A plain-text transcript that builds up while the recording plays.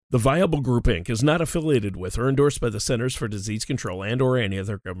The Viable Group, Inc. is not affiliated with or endorsed by the Centers for Disease Control and or any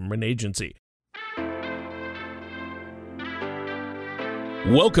other government agency.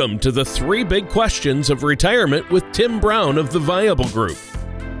 Welcome to the 3 Big Questions of Retirement with Tim Brown of the Viable Group.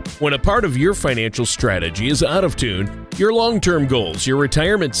 When a part of your financial strategy is out of tune, your long-term goals, your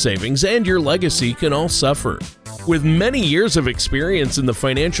retirement savings, and your legacy can all suffer. With many years of experience in the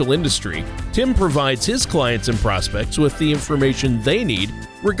financial industry, Tim provides his clients and prospects with the information they need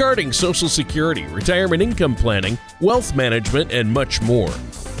regarding Social Security, retirement income planning, wealth management, and much more.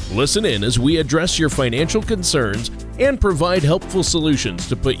 Listen in as we address your financial concerns and provide helpful solutions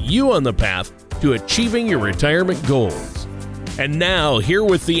to put you on the path to achieving your retirement goals. And now, here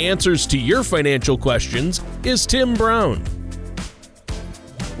with the answers to your financial questions is Tim Brown.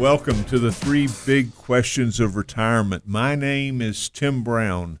 Welcome to the 3 Big Questions of Retirement. My name is Tim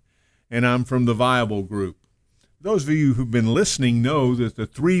Brown, and I'm from the Viable Group. Those of you who've been listening know that the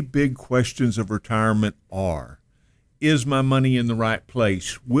 3 big questions of retirement are: is my money in the right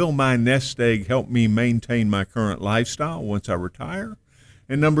place? Will my nest egg help me maintain my current lifestyle once I retire?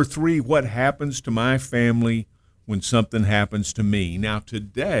 And number 3, what happens to my family when something happens to me? Now,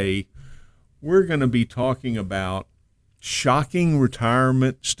 today, we're going to be talking about shocking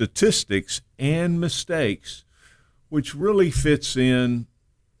retirement statistics and mistakes, which really fits in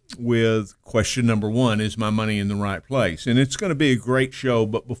with question number 1, is my money in the right place? And it's going to be a great show,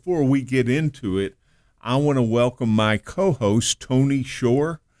 but before we get into it, I want to welcome my co-host, Tony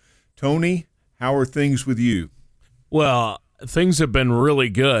Shore. Tony, how are things with you? Well, things have been really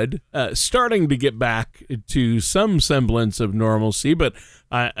good, starting to get back to some semblance of normalcy, but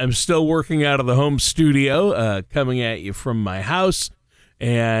I'm still working out of the home studio, coming at you from my house,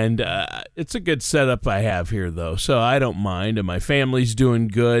 and it's a good setup I have here, though, so I don't mind, and my family's doing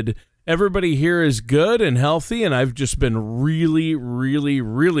good. Everybody here is good and healthy, and I've just been really, really,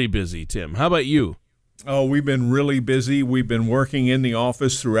 really busy, Tim. How about you? Oh, we've been really busy. We've been working in the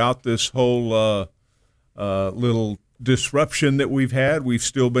office throughout this whole little disruption that we've had. We've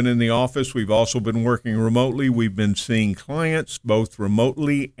still been in the office. We've also been working remotely. We've been seeing clients both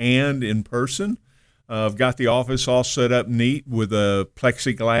remotely and in person. I've got the office all set up neat with a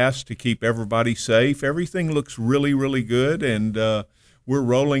plexiglass to keep everybody safe. Everything looks really, really good, and we're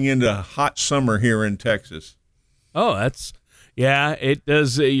rolling into hot summer here in Texas. Oh, yeah, it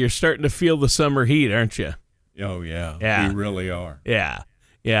does. You're starting to feel the summer heat, aren't you? Oh, yeah. We really are. Yeah,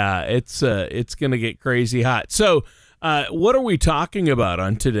 it's going to get crazy hot. So what are we talking about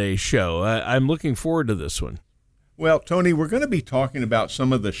on today's show? I'm looking forward to this one. Well, Tony, we're going to be talking about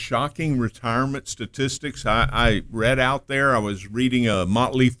some of the shocking retirement statistics I read out there. I was reading a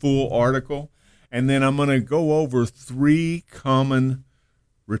Motley Fool article, and then I'm going to go over 3 common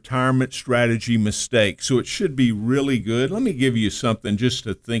retirement strategy mistakes. So it should be really good. Let me give you something just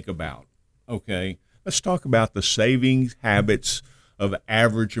to think about, okay? Let's talk about the savings habits of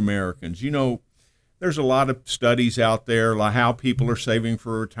average Americans. You know, there's a lot of studies out there like how people are saving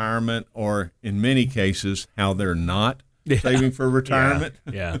for retirement, or in many cases, how they're not saving for retirement.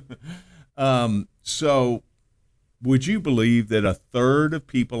 Yeah. So would you believe that a third of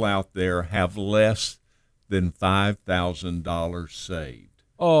people out there have less than $5,000 saved?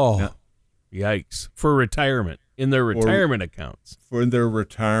 Oh, now, yikes. For retirement, in their retirement accounts. For their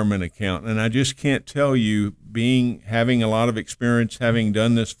retirement account. And I just can't tell you, having a lot of experience, having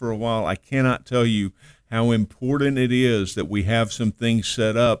done this for a while, I cannot tell you how important it is that we have some things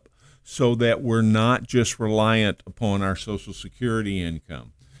set up so that we're not just reliant upon our Social Security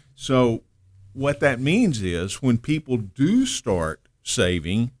income. So what that means is when people do start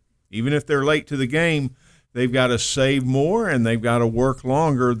saving, even if they're late to the game, they've got to save more and they've got to work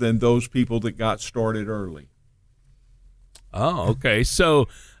longer than those people that got started early. Oh, okay. So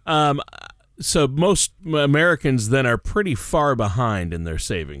most Americans then are pretty far behind in their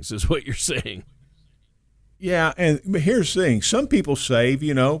savings, is what you're saying. Yeah, and here's the thing. Some people save,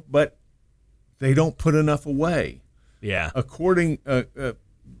 but they don't put enough away. Yeah. According the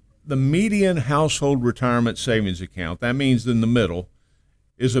median household retirement savings account, that means in the middle,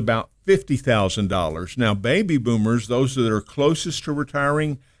 is about $50,000. Now, baby boomers, those that are closest to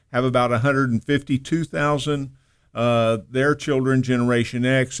retiring, have about $152,000. Their children, Generation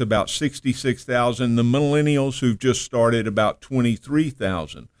X, about $66,000. The millennials who've just started, about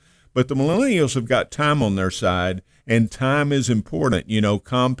 $23,000. But the millennials have got time on their side, and time is important.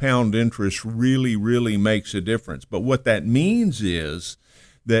 Compound interest really, really makes a difference. But what that means is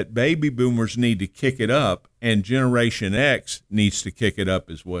that baby boomers need to kick it up, and Generation X needs to kick it up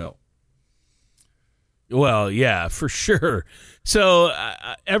as well. Well, yeah, for sure. So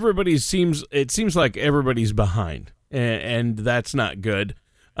it seems like everybody's behind, and that's not good.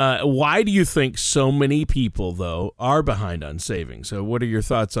 Why do you think so many people, though, are behind on savings? So what are your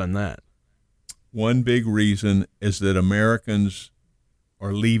thoughts on that? One big reason is that Americans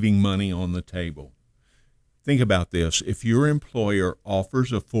are leaving money on the table. Think about this. If your employer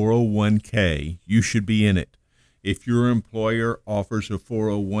offers a 401k, you should be in it. If your employer offers a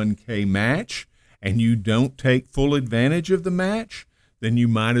 401k match and you don't take full advantage of the match, then you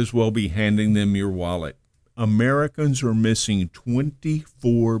might as well be handing them your wallet. Americans are missing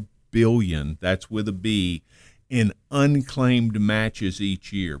 $24 billion, that's with a B, in unclaimed matches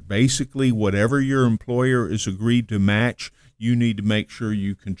each year. Basically, whatever your employer is agreed to match, you need to make sure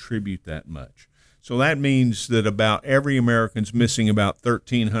you contribute that much. So that means that about every American's missing about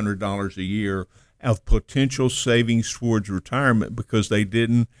 $1,300 a year of potential savings towards retirement because they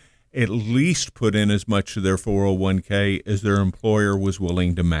didn't at least put in as much to their 401k as their employer was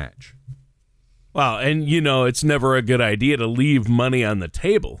willing to match. Wow, and it's never a good idea to leave money on the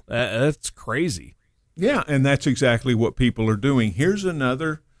table. That's crazy. Yeah, and that's exactly what people are doing. Here's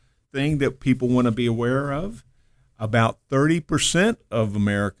another thing that people want to be aware of. About 30% of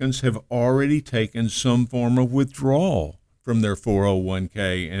Americans have already taken some form of withdrawal from their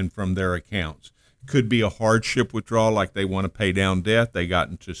 401k and from their accounts. Could be a hardship withdrawal, like they want to pay down debt. They got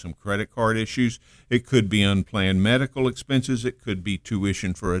into some credit card issues. It could be unplanned medical expenses. It could be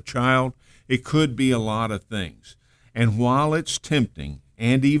tuition for a child. It could be a lot of things. And while it's tempting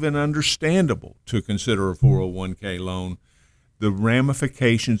and even understandable to consider a 401k loan, the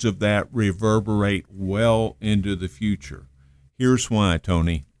ramifications of that reverberate well into the future. Here's why,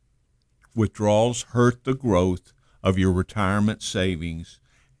 Tony. Withdrawals hurt the growth of your retirement savings,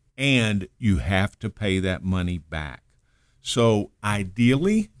 and you have to pay that money back. So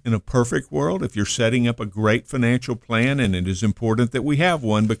ideally, in a perfect world, if you're setting up a great financial plan, and it is important that we have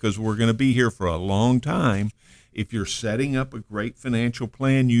one because we're going to be here for a long time, if you're setting up a great financial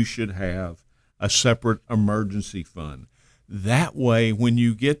plan, you should have a separate emergency fund. That way, when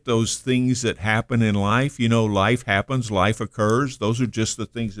you get those things that happen in life, life happens, life occurs. Those are just the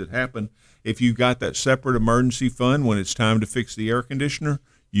things that happen. If you got that separate emergency fund when it's time to fix the air conditioner,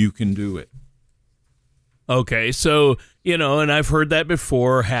 you can do it. Okay, so, and I've heard that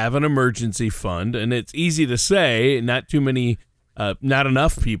before, have an emergency fund, and it's easy to say, not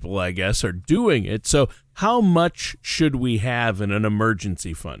enough people, I guess, are doing it. So how much should we have in an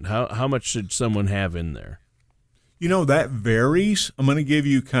emergency fund? How much should someone have in there? That varies. I'm going to give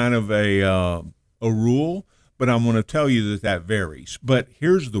you kind of a rule, but I'm going to tell you that varies. But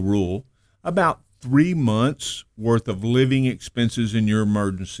here's the rule. About 3 months worth of living expenses in your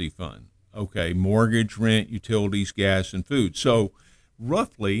emergency fund. Okay, mortgage, rent, utilities, gas, and food. So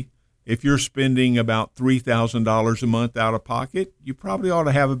roughly, if you're spending about $3,000 a month out of pocket, you probably ought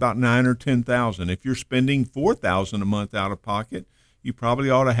to have about $9,000 or $10,000. If you're spending $4,000 a month out of pocket, you probably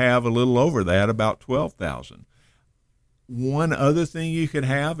ought to have a little over that, about $12,000. One other thing you could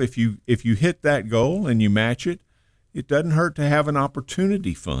have, if you hit that goal and you match it, it doesn't hurt to have an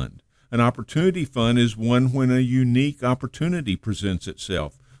opportunity fund. An opportunity fund is one when a unique opportunity presents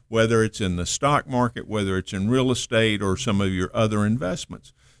itself, whether it's in the stock market, whether it's in real estate, or some of your other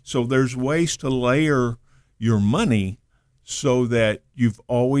investments. So there's ways to layer your money so that you've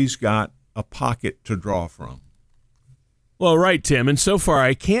always got a pocket to draw from. Well, right, Tim. And so far,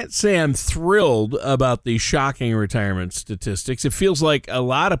 I can't say I'm thrilled about the shocking retirement statistics. It feels like a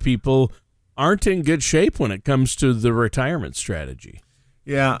lot of people aren't in good shape when it comes to the retirement strategy.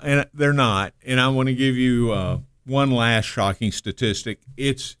 Yeah, and they're not. And I want to give you one last shocking statistic.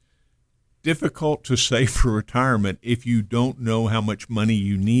 It's difficult to save for retirement if you don't know how much money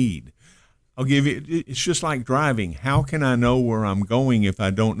you need. I'll give you, it's just like driving. How can I know where I'm going if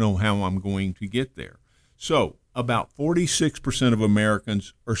I don't know how I'm going to get there? So about 46% of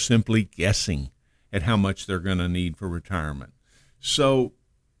Americans are simply guessing at how much they're going to need for retirement. So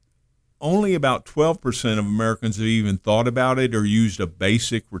only about 12% of Americans have even thought about it or used a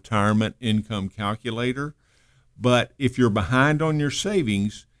basic retirement income calculator. But if you're behind on your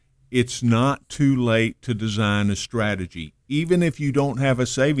savings, it's not too late to design a strategy. Even if you don't have a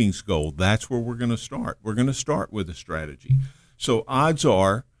savings goal, that's where we're going to start. We're going to start with a strategy. So odds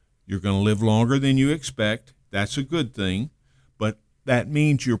are you're going to live longer than you expect. That's a good thing. But that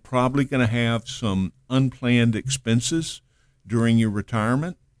means you're probably going to have some unplanned expenses during your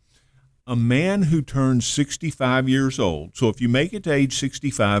retirement. A man who turns 65 years old, so if you make it to age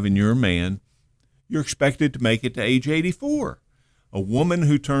 65 and you're a man, you're expected to make it to age 84. A woman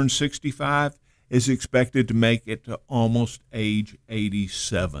who turns 65 is expected to make it to almost age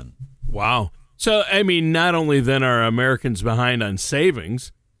 87. Wow. So, I mean, not only then are Americans behind on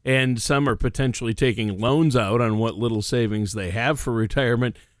savings, and some are potentially taking loans out on what little savings they have for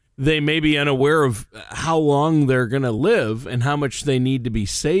retirement. They may be unaware of how long they're going to live and how much they need to be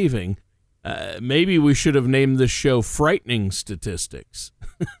saving. Maybe we should have named this show Frightening Statistics.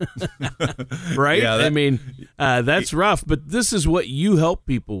 Right? Yeah, that's rough, but this is what you help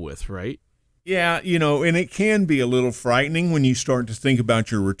people with, right? Yeah, and it can be a little frightening when you start to think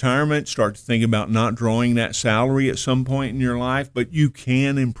about your retirement, start to think about not drawing that salary at some point in your life, but you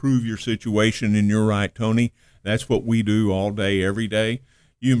can improve your situation, and you're right, Tony. That's what we do all day, every day.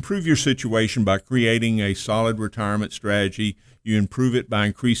 You improve your situation by creating a solid retirement strategy. You improve it by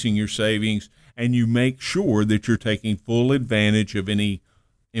increasing your savings, and you make sure that you're taking full advantage of any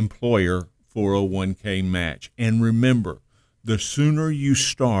employer 401k match. And remember, the sooner you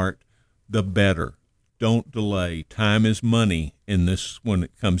start, the better. Don't delay. Time is money in this when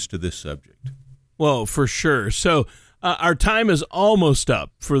it comes to this subject. Well, for sure. So our time is almost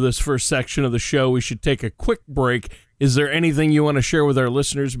up for this first section of the show. We should take a quick break. Is there anything you want to share with our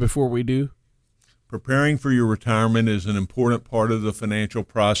listeners before we do? Preparing for your retirement is an important part of the financial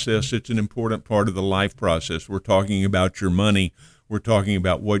process. It's an important part of the life process. We're talking about your money. We're talking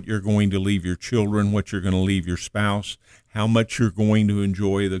about what you're going to leave your children, what you're going to leave your spouse, how much you're going to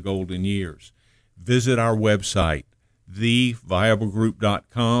enjoy the golden years. Visit our website,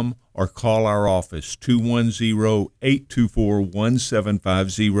 theviablegroup.com, or call our office,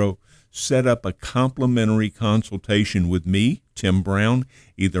 210-824-1750. Set up a complimentary consultation with me, Tim Brown,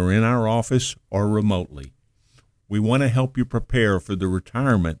 either in our office or remotely. We want to help you prepare for the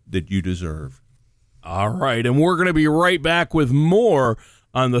retirement that you deserve. All right, and we're going to be right back with more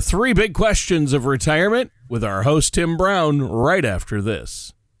on the 3 big questions of retirement with our host, Tim Brown, right after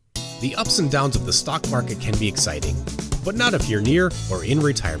this. The ups and downs of the stock market can be exciting, but not if you're near or in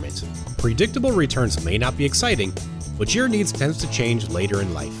retirement. Predictable returns may not be exciting, but your needs tend to change later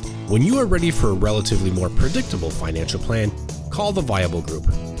in life. When you are ready for a relatively more predictable financial plan, call the Viable Group.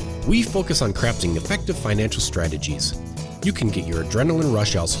 We focus on crafting effective financial strategies. You can get your adrenaline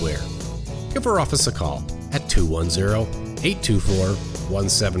rush elsewhere. Give our office a call at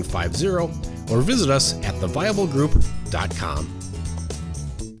 210-824-1750 or visit us at theviablegroup.com.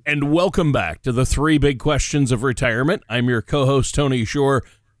 And welcome back to the 3 big questions of retirement. I'm your co-host, Tony Shore.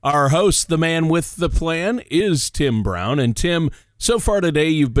 Our host, the man with the plan, is Tim Brown. And Tim, so far today,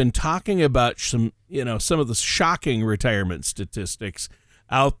 you've been talking about some of the shocking retirement statistics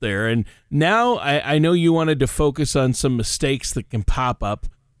out there. And now I know you wanted to focus on some mistakes that can pop up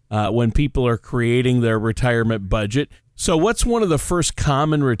when people are creating their retirement budget. So what's one of the first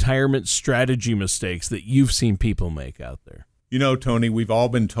common retirement strategy mistakes that you've seen people make out there? Tony, we've all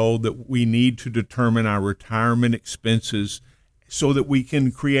been told that we need to determine our retirement expenses so that we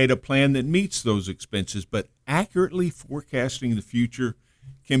can create a plan that meets those expenses. But accurately forecasting the future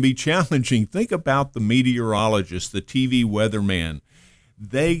can be challenging. Think about the meteorologist, the TV weatherman.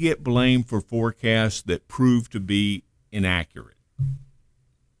 They get blamed for forecasts that prove to be inaccurate.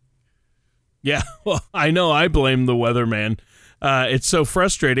 Yeah, well, I know I blame the weatherman. It's so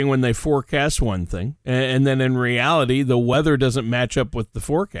frustrating when they forecast one thing, and then in reality, the weather doesn't match up with the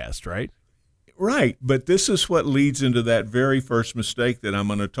forecast, right? Right, but this is what leads into that very first mistake that I'm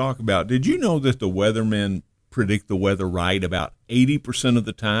going to talk about. Did you know that the weathermen predict the weather right about 80% of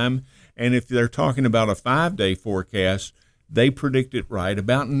the time? And if they're talking about a 5-day forecast, they predict it right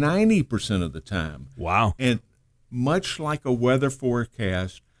about 90% of the time. Wow. And much like a weather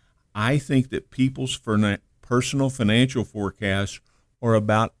forecast, I think that people's personal financial forecasts are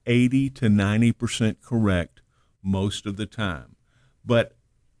about 80 to 90% correct most of the time. But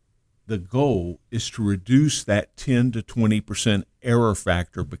the goal is to reduce that 10 to 20% error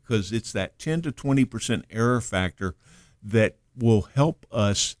factor, because it's that 10 to 20% error factor that will help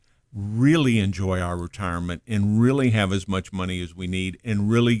us really enjoy our retirement and really have as much money as we need and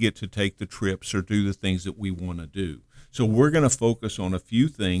really get to take the trips or do the things that we want to do. So we're going to focus on a few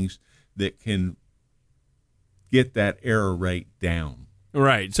things that can get that error rate down.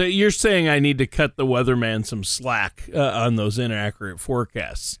 Right. So you're saying I need to cut the weatherman some slack on those inaccurate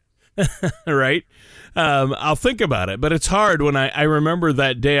forecasts. Right? I'll think about it, but it's hard when I remember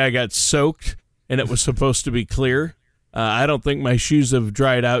that day I got soaked and it was supposed to be clear. I don't think my shoes have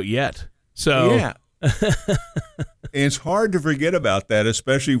dried out yet. So yeah. It's hard to forget about that,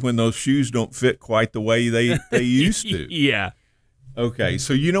 especially when those shoes don't fit quite the way they used to. Yeah. Okay,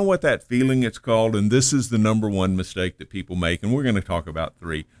 so you know what that feeling it's called, and this is the number one mistake that people make, and we're going to talk about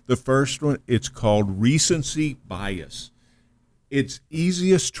 3. The first one, it's called recency bias. It's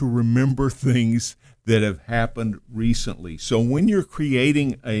easiest to remember things that have happened recently. So when you're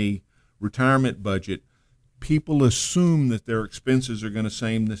creating a retirement budget, people assume that their expenses are going to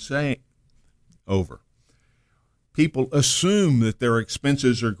stay the same. People assume that their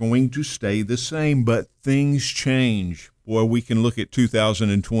expenses are going to stay the same, but things change. Boy, we can look at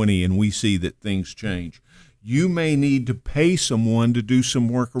 2020 and we see that things change. You may need to pay someone to do some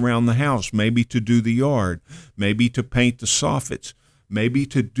work around the house, maybe to do the yard, maybe to paint the soffits, maybe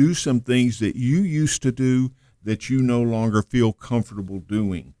to do some things that you used to do that you no longer feel comfortable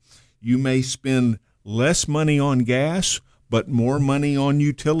doing. You may spend less money on gas, but more money on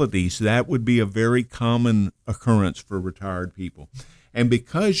utilities. That would be a very common occurrence for retired people. And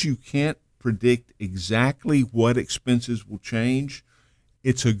because you can't predict exactly what expenses will change,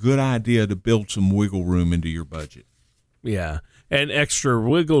 it's a good idea to build some wiggle room into your budget. Yeah, and extra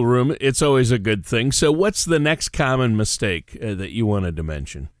wiggle room, it's always a good thing. So what's the next common mistake that you wanted to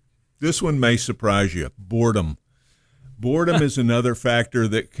mention? This one may surprise you. Boredom. Boredom is another factor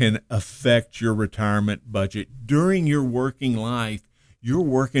that can affect your retirement budget. During your working life, you're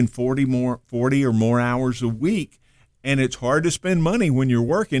working 40 or more hours a week, and it's hard to spend money when you're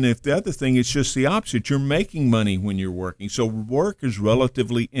working. If the other thing, it's just the opposite. You're making money when you're working. So work is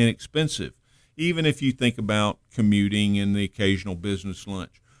relatively inexpensive, even if you think about commuting and the occasional business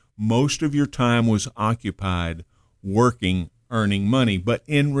lunch. Most of your time was occupied working, earning money. But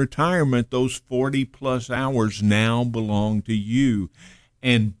in retirement, those 40-plus hours now belong to you.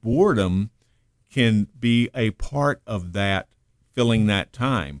 And boredom can be a part of that, filling that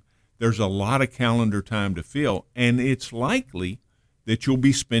time. There's a lot of calendar time to fill, and it's likely that you'll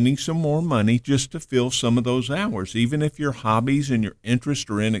be spending some more money just to fill some of those hours. Even if your hobbies and your interests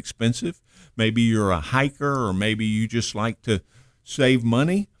are inexpensive, maybe you're a hiker or maybe you just like to save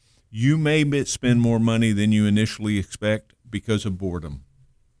money, you may spend more money than you initially expect because of boredom.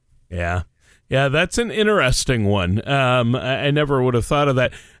 Yeah, that's an interesting one. I never would have thought of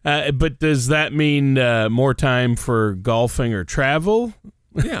that. But does that mean more time for golfing or travel?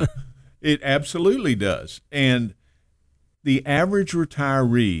 Yeah, it absolutely does. And the average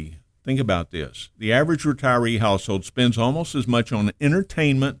retiree, think about this, the average retiree household spends almost as much on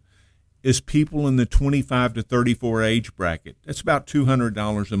entertainment as people in the 25 to 34 age bracket. That's about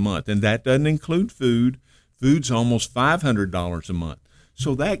 $200 a month, and that doesn't include food. Food's almost $500 a month.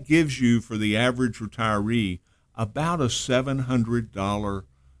 So that gives you, for the average retiree, about a $700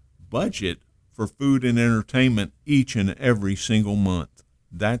 budget for food and entertainment each and every single month.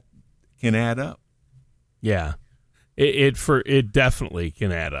 That can add up. Yeah, it definitely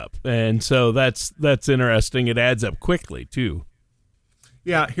can add up, and so that's interesting. It adds up quickly too.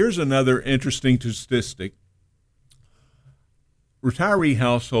 Yeah, here's another interesting statistic. Retiree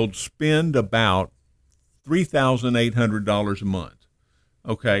households spend about $3,800 a month.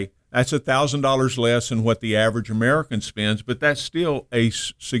 Okay, that's $1,000 less than what the average American spends, but that's still a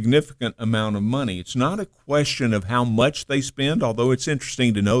significant amount of money. It's not a question of how much they spend, although it's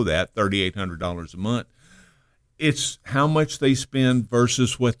interesting to know that, $3,800 a month. It's how much they spend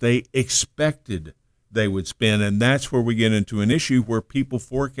versus what they expected they would spend, and that's where we get into an issue where people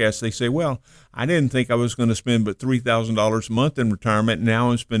forecast. They say, well, I didn't think I was going to spend but $3,000 a month in retirement.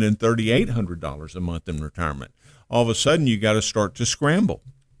 Now I'm spending $3,800 a month in retirement. All of a sudden, you got to start to scramble.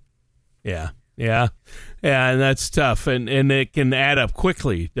 Yeah, and that's tough, and it can add up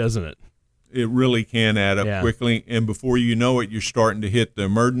quickly, doesn't it? It really can add up quickly, and before you know it, you're starting to hit the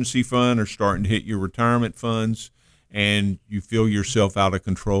emergency fund or starting to hit your retirement funds, and you feel yourself out of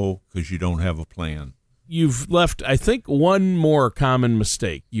control because you don't have a plan. You've left, I think, one more common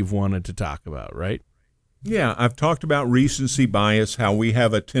mistake you've wanted to talk about, right? Yeah, I've talked about recency bias, how we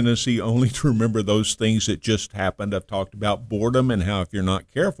have a tendency only to remember those things that just happened. I've talked about boredom and how if you're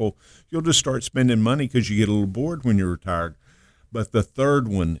not careful, you'll just start spending money because you get a little bored when you're retired. But the third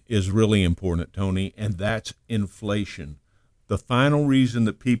one is really important, Tony, and that's inflation. The final reason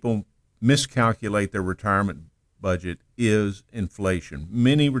that people miscalculate their retirement budget is inflation.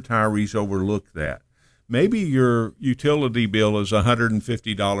 Many retirees overlook that. Maybe your utility bill is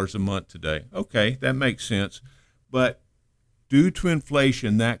 $150 a month today. Okay, that makes sense. But due to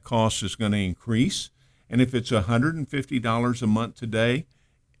inflation, that cost is going to increase. And if it's $150 a month today,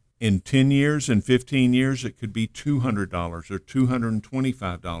 in 10 years and 15 years, it could be $200 or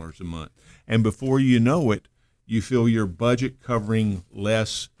 $225 a month. And before you know it, you feel your budget covering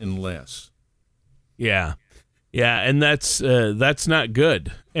less and less. Yeah, and that's not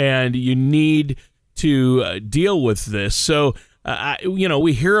good. And you need to deal with this. So,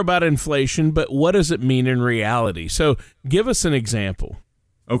 we hear about inflation, but what does it mean in reality? So give us an example.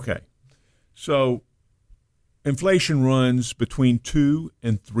 Okay. So inflation runs between 2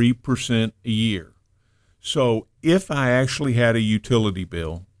 and 3% a year. So if I actually had a utility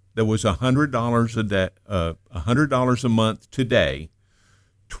bill that was $100 a day, $100 a month today,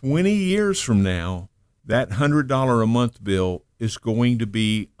 20 years from now, that $100 a month bill is going to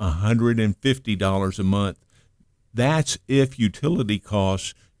be $150 a month. That's if utility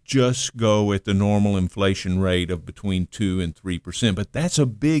costs just go at the normal inflation rate of between 2 and 3%. But that's a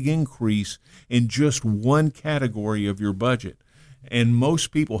big increase in just one category of your budget. And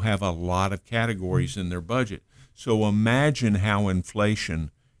most people have a lot of categories in their budget. So imagine how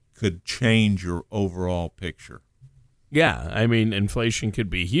inflation could change your overall picture. Yeah, I mean, inflation could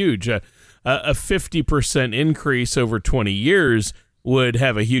be huge. A 50% increase over 20 years would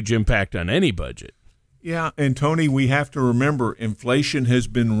have a huge impact on any budget. Yeah, and Tony, we have to remember inflation has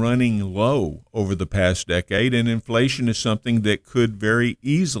been running low over the past decade, and inflation is something that could very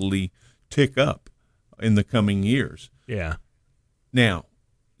easily tick up in the coming years. Yeah. Now,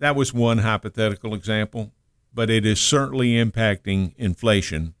 that was one hypothetical example, but it is certainly impacting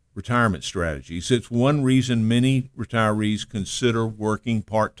inflation retirement strategies. It's one reason many retirees consider working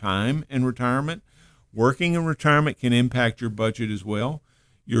part-time in retirement. Working in retirement can impact your budget as well.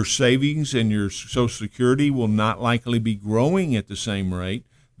 Your savings and your Social Security will not likely be growing at the same rate.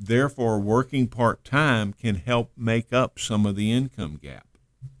 Therefore, working part-time can help make up some of the income gap.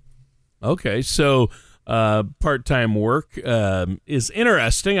 Okay, so part-time work is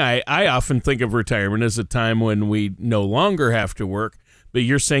interesting. I often think of retirement as a time when we no longer have to work, but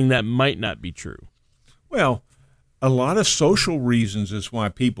you're saying that might not be true. Well, a lot of social reasons is why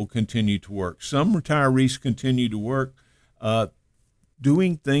people continue to work. Some retirees continue to work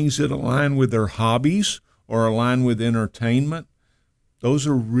doing things that align with their hobbies or align with entertainment. Those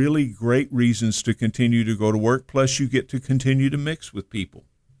are really great reasons to continue to go to work. Plus, you get to continue to mix with people.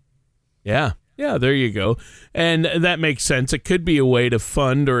 Yeah, there you go. And that makes sense. It could be a way to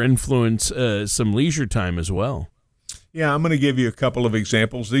fund or influence some leisure time as well. Yeah, I'm going to give you a couple of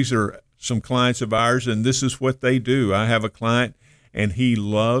examples. These are some clients of ours, and this is what they do. I have a client, and he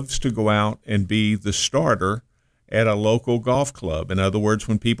loves to go out and be the starter at a local golf club. In other words,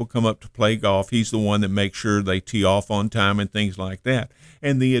 when people come up to play golf, he's the one that makes sure they tee off on time and things like that.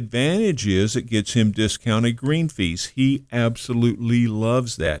 And the advantage is it gets him discounted green fees. He absolutely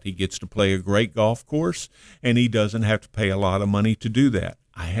loves that. He gets to play a great golf course, and he doesn't have to pay a lot of money to do that.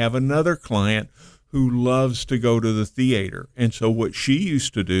 I have another client who loves to go to the theater. And so what she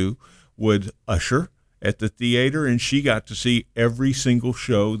used to do would usher at the theater, and she got to see every single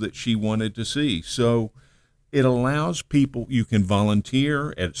show that she wanted to see. So it allows people, you can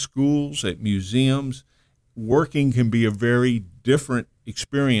volunteer at schools, at museums. Working can be a very different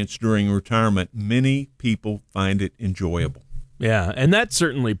experience during retirement. Many people find it enjoyable. Yeah, and that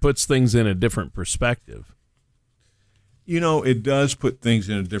certainly puts things in a different perspective. You know, it does put things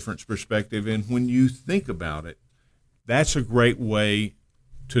in a different perspective. And when you think about it, that's a great way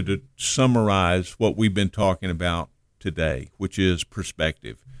to summarize what we've been talking about today, which is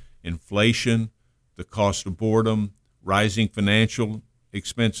perspective. Inflation, the cost of boredom, rising financial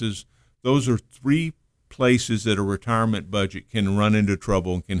expenses. Those are three places that a retirement budget can run into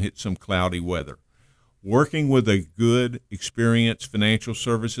trouble and can hit some cloudy weather. Working with a good, experienced financial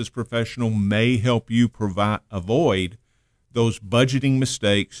services professional may help you avoid those budgeting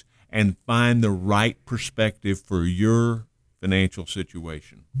mistakes and find the right perspective for your financial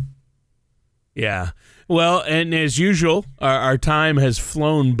situation. Yeah. Well, and as usual, our time has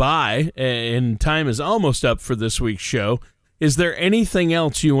flown by, and time is almost up for this week's show. Is there anything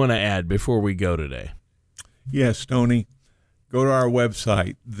else you want to add before we go today? Yes, Tony. Go to our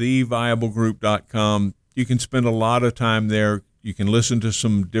website, theviablegroup.com. You can spend a lot of time there. You can listen to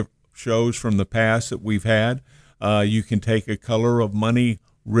some shows from the past that we've had. You can take a Color of Money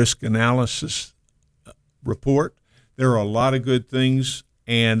risk analysis report. There are a lot of good things,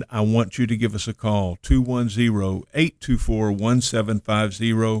 and I want you to give us a call,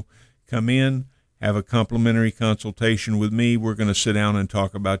 210-824-1750. Come in, have a complimentary consultation with me. We're going to sit down and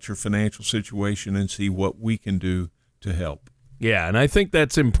talk about your financial situation and see what we can do to help. Yeah, and I think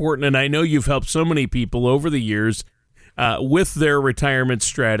that's important, and I know you've helped so many people over the years with their retirement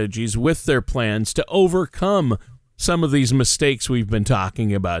strategies, with their plans to overcome some of these mistakes we've been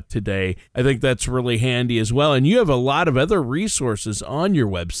talking about today. I think that's really handy as well. And you have a lot of other resources on your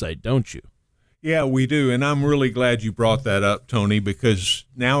website, don't you? Yeah, we do. And I'm really glad you brought that up, Tony, because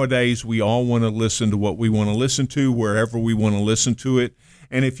nowadays we all want to listen to what we want to listen to, wherever we want to listen to it.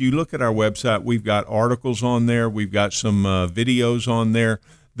 And if you look at our website, we've got articles on there. We've got some videos on there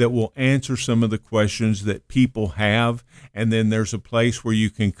that will answer some of the questions that people have. And then there's a place where you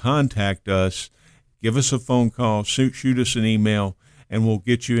can contact us. Give us a phone call, shoot us an email, and we'll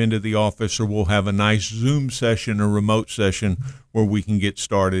get you into the office, or we'll have a nice Zoom session or remote session where we can get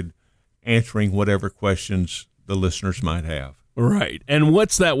started answering whatever questions the listeners might have. Right. And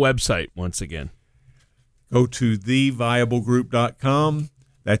what's that website once again? Go to theviablegroup.com.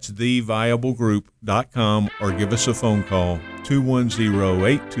 That's theviablegroup.com, or give us a phone call,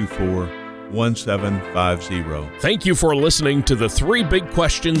 210-824-1750. Thank you for listening to the 3 Big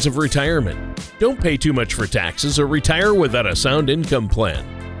Questions of Retirement. Don't pay too much for taxes or retire without a sound income plan.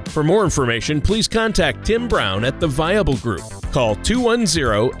 For more information, please contact Tim Brown at The Viable Group. Call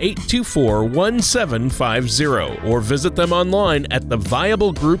 210-824-1750 or visit them online at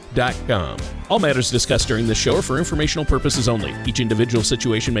theviablegroup.com. All matters discussed during this show are for informational purposes only. Each individual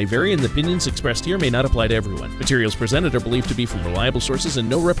situation may vary, and the opinions expressed here may not apply to everyone. Materials presented are believed to be from reliable sources, and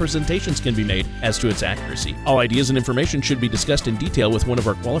no representations can be made as to its accuracy. All ideas and information should be discussed in detail with one of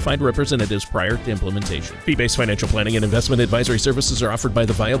our qualified representatives prior to implementation. Fee-based financial planning and investment advisory services are offered by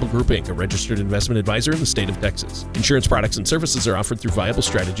The Viable Group, Inc., a registered investment advisor in the state of Texas. Insurance products and services are offered through Viable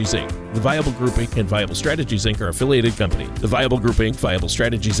Strategies, Inc. The Viable Group, Inc. and Viable Strategies, Inc. are affiliated companies. The Viable Group, Inc., Viable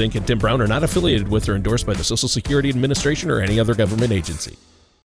Strategies, Inc. and Tim Brown are not affiliated with or endorsed by the Social Security Administration or any other government agency.